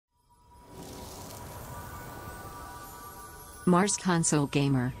Mars Console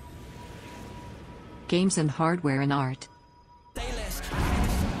Gamer. Games and hardware and art.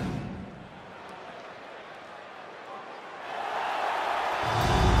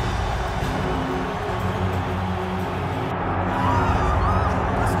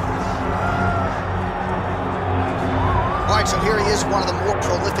 So here he is, one of the more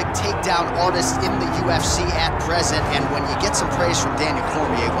prolific takedown artists in the UFC at present. And when you get some praise from Daniel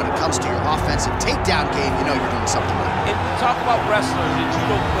Cormier when it comes to your offensive takedown game, you know you're doing something right. And talk about wrestlers and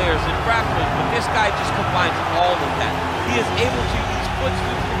judo players and grapplers, but this guy just combines all of that. He is able to use foot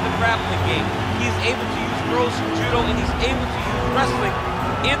sweeps from the grappling game. He is able to use throws from judo, and he's able to use wrestling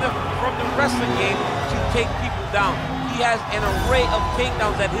from the wrestling game to take people down. He has an array of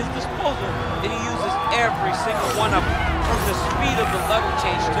takedowns at his disposal, and he uses every single one of them. From the speed of the level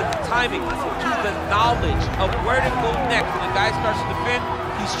change, to the timing, to the knowledge of where to go next when the guy starts to defend,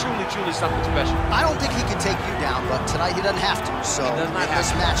 he's truly, truly something special. I don't think he can take you down, but tonight he doesn't have to. So in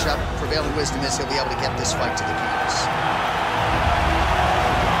this matchup, prevailing wisdom is he'll be able to get this fight to the canvas.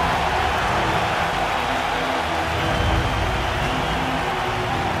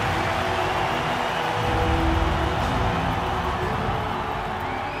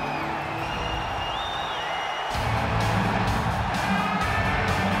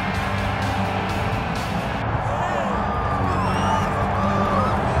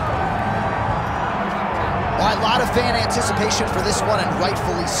 A lot of fan anticipation for this one, and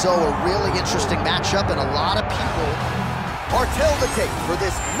rightfully so. A really interesting matchup, and a lot of people are tail the tape for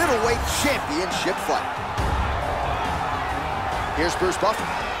this middleweight championship fight. Here's Bruce Buffer.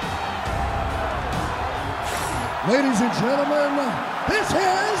 Ladies and gentlemen, this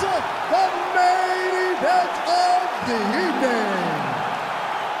is the main event of the evening.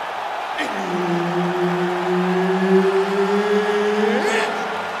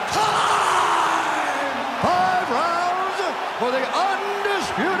 For the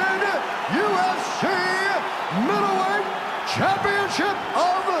undisputed UFC middleweight championship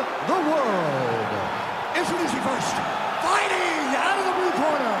of the world. Introducing first, fighting out of the blue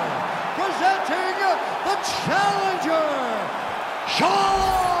corner, presenting the challenger,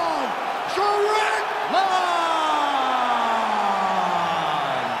 Sean Strickland.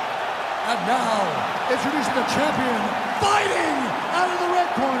 And now, introducing the champion, fighting out of the red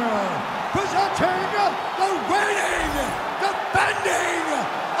corner, presenting the reigning, defending,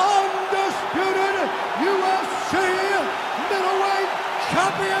 undisputed UFC middleweight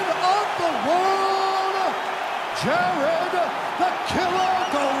champion of the world, Jared the Killer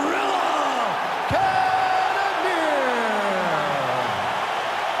Gorilla Cannonier.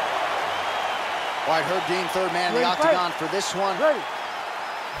 All right, Herb Dean, third man in the octagon for this one. All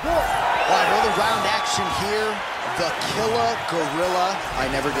right, early round action here. The Killer Gorilla. I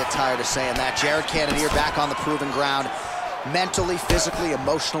never get tired of saying that. Jared Cannonier back on the proven ground. Mentally, physically,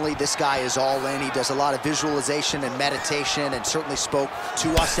 emotionally, this guy is all in. He does a lot of visualization and meditation, and certainly spoke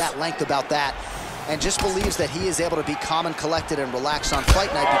to us at length about that. And just believes that he is able to be calm and collected and relaxed on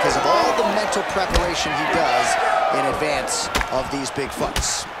fight night because of all the mental preparation he does in advance of these big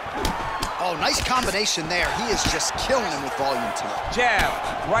fights. Oh, nice combination there. He is just killing him with volume tonight. Jab,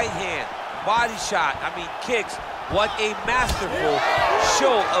 right hand, body shot, kicks. What a masterful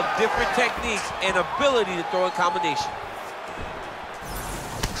show of different techniques and ability to throw in combination.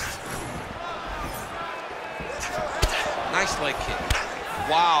 Nice leg kick.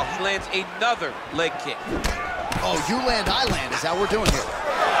 Wow, he lands another leg kick. Oh, you land, I land. Is that what we're doing here?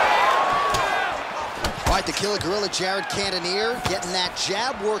 All right, the Killer Gorilla, Jared Cannonier, getting that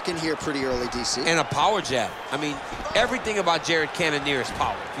jab working here pretty early, DC. And a power jab. Everything about Jared Cannonier is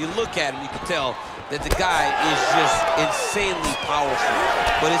power. If you look at him, you can tell that the guy is just insanely powerful.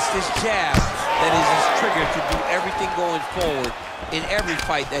 But it's this jab that is his trigger to do everything going forward in every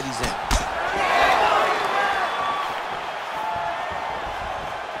fight that he's in.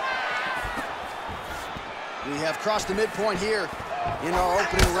 We have crossed the midpoint here in our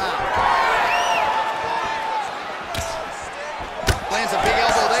opening round. Lands a big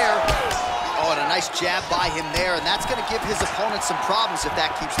elbow there. Oh, and a nice jab by him there, and that's going to give his opponent some problems if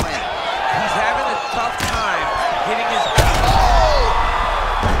that keeps landing. He's having a tough time hitting his... Oh!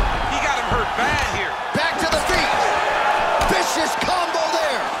 He got him hurt bad here. Back to the feet. Vicious combo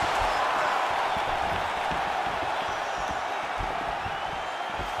there.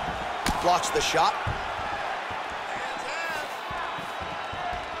 Blocks the shot.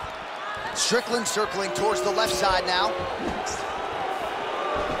 Strickland circling towards the left side now.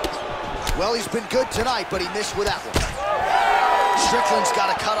 Well, he's been good tonight, but he missed with that one. Strickland's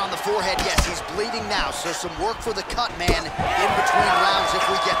got a cut on the forehead. Yes, he's bleeding now, so some work for the cut man in between rounds if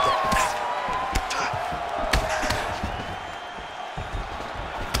we get there.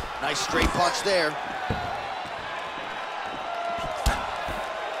 Straight punch there.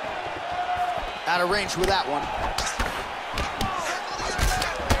 Out of range with that one.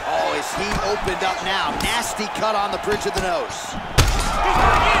 Oh, is he opened up now? Nasty cut on the bridge of the nose.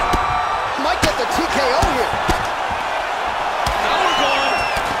 Might get the TKO here. Now we're going.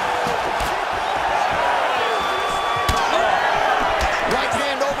 Right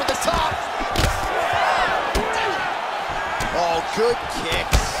hand over the top. Oh, good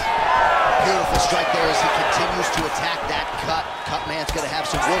kicks. Beautiful strike there as he continues to attack that cut. Cut man's gonna have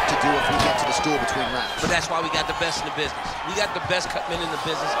some work to do if we get to the stool between rounds. But that's why we got the best in the business. We got the best cut men in the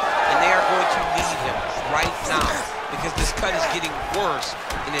business, and they are going to need him right now because this cut is getting worse,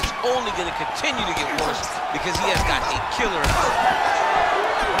 and it's only going to continue to get worse because he has got a killer.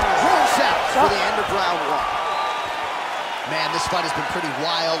 Rolls out for the end of round one. Man, this fight has been pretty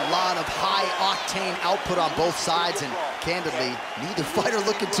wild. A lot of high-octane output on both sides, and candidly, neither fighter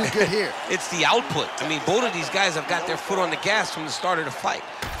looking too good here. It's the output. I mean, both of these guys have got their foot on the gas from the start of the fight.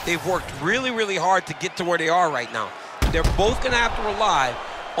 They've worked really, really hard to get to where they are right now. They're both going to have to rely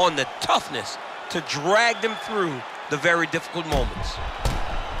on the toughness to drag them through the very difficult moments.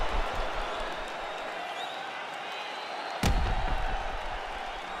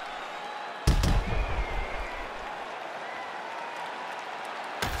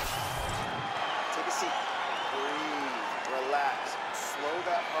 Take a seat. Breathe. Relax. Slow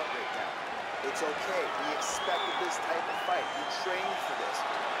that heart rate down. It's okay. We expected this type of fight. You trained for this.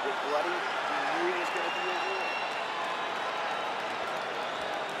 You're bloody. You knew it was going to be a war.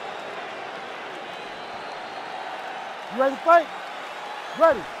 You ready to fight?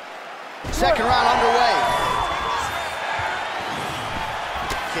 Ready. Second round underway.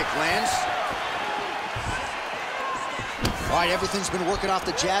 Kick lands. All right, everything's been working off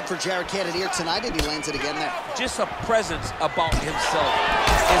the jab for Jared Cannonier tonight, and he lands it again there. Just a presence about himself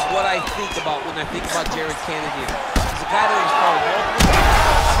is what I think about when I think about Jared Cannonier. He's a guy that is far multiple.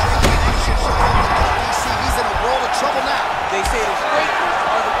 He's in a world of trouble now. They say the strikers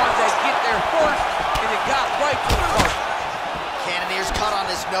are the ones that get there first, and it got right to the target. Cannonier's cut on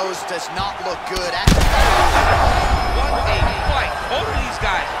his nose does not look good. What a fight. Both of these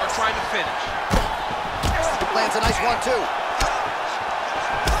guys are trying to finish. Lands a nice 1-2.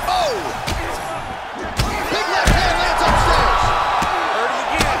 Oh! Big left hand lands upstairs. Heard him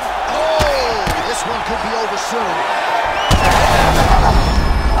again. Oh! This one could be over soon.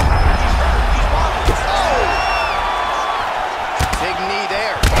 Oh! Big knee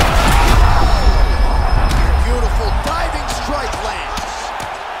there. Beautiful diving strike lands.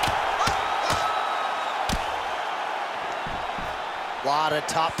 A lot of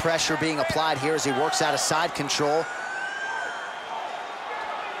top pressure being applied here as he works out of side control.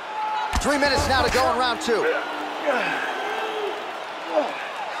 3 minutes now to go in round two.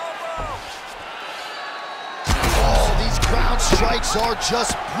 Oh, these ground strikes are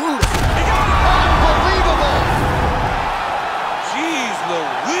just brutal. Unbelievable. Jeez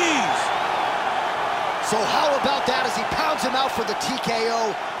Louise. So how about that as he pounds him out for the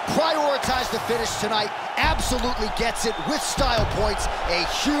TKO? Prioritized the finish tonight. Absolutely gets it with style points. A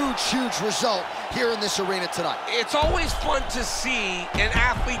huge, huge result here in this arena tonight. It's always fun to see an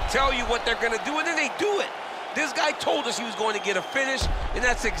athlete tell you what they're going to do, and then they do it. This guy told us he was going to get a finish, and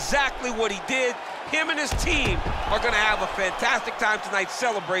that's exactly what he did. Him and his team are going to have a fantastic time tonight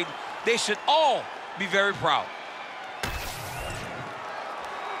celebrating. They should all be very proud.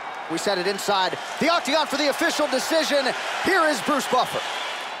 We set it inside the octagon for the official decision. Here is Bruce Buffer.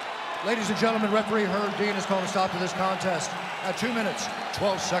 Ladies and gentlemen, referee Herb Dean has called a stop to this contest at 2 minutes,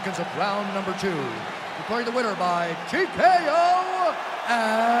 12 seconds of round number 2. Declaring the winner by TKO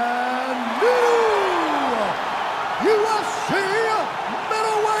and new UFC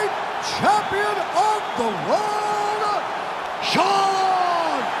middleweight champion of the world,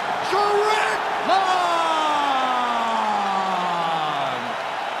 Sean Strickland!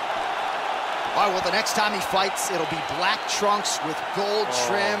 All right, well, the next time he fights, it'll be black trunks with gold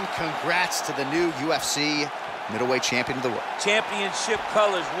trim. Congrats to the new UFC middleweight champion of the world. Championship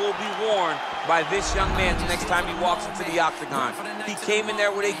colors will be worn by this young man the next time he walks into the octagon. He came in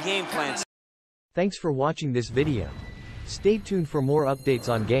there with a game plan. Thanks for watching this video. Stay tuned for more updates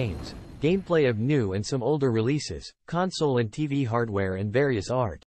on games, gameplay of new and some older releases, console and TV hardware and various art.